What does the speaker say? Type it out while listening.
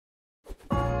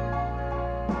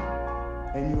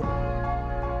The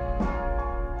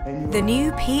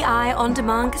new PI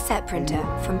On-Demand Cassette printer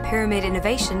from Pyramid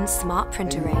Innovations' Smart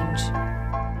Printer range.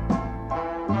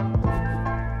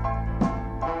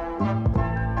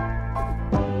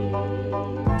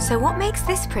 So what makes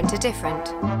this printer different?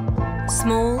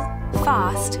 Small,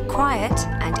 fast, quiet,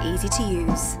 and easy to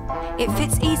use. It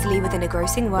fits easily within a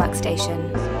grossing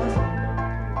workstation.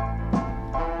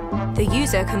 The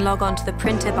user can log on to the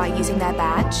printer by using their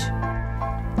badge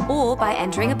or by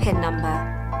entering a PIN number.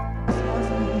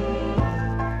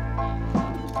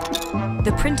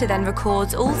 The printer then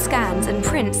records all scans and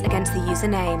prints against the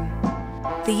username.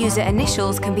 The user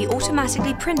initials can be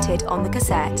automatically printed on the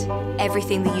cassette.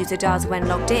 Everything the user does when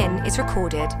logged in is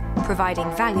recorded, providing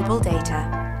valuable data.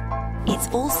 It's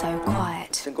also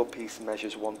quiet. A single piece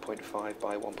measures 1.5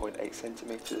 by 1.8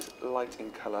 centimeters, light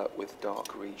in color with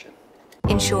dark region,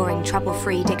 ensuring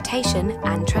trouble-free dictation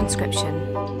and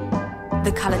transcription.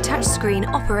 The color touchscreen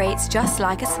operates just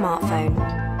like a smartphone.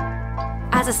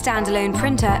 As a standalone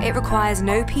printer, it requires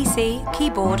no PC,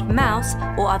 keyboard, mouse,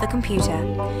 or other computer,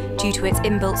 due to its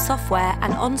inbuilt software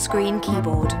and on-screen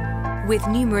keyboard, with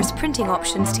numerous printing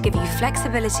options to give you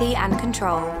flexibility and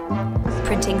control.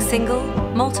 Printing single,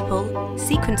 multiple,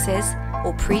 sequences,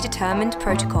 or predetermined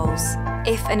protocols.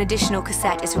 If an additional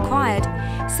cassette is required,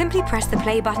 simply press the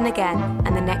play button again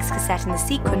and the next cassette in the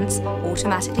sequence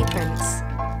automatically prints.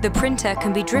 The printer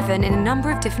can be driven in a number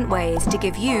of different ways to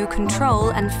give you control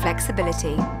and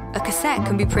flexibility. A cassette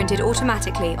can be printed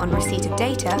automatically on receipt of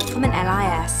data from an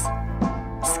LIS.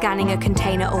 Scanning a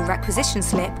container or requisition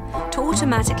slip to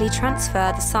automatically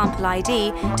transfer the sample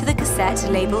ID to the cassette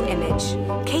label image.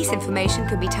 Case information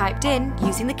can be typed in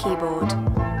using the keyboard,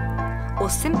 or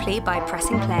simply by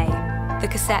pressing play. The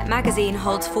cassette magazine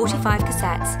holds 45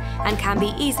 cassettes and can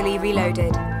be easily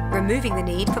reloaded, removing the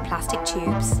need for plastic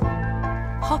tubes.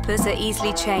 Hoppers are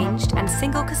easily changed and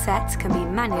single cassettes can be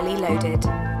manually loaded.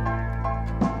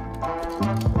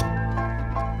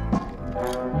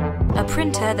 A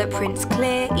printer that prints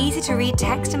clear, easy-to-read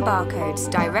text and barcodes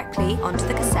directly onto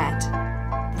the cassette.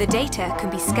 The data can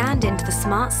be scanned into the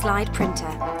Smart Slide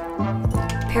printer.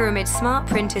 Pyramid Smart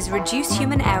printers reduce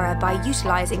human error by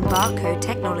utilising barcode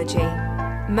technology.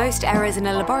 Most errors in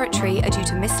a laboratory are due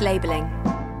to mislabeling.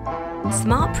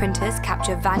 Smart printers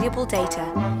capture valuable data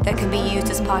that can be used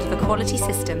as part of a quality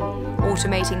system,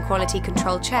 automating quality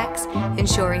control checks,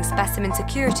 ensuring specimen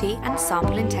security and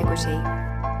sample integrity.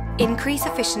 Increase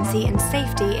efficiency and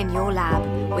safety in your lab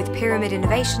with Pyramid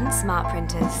Innovations Smart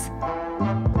Printers.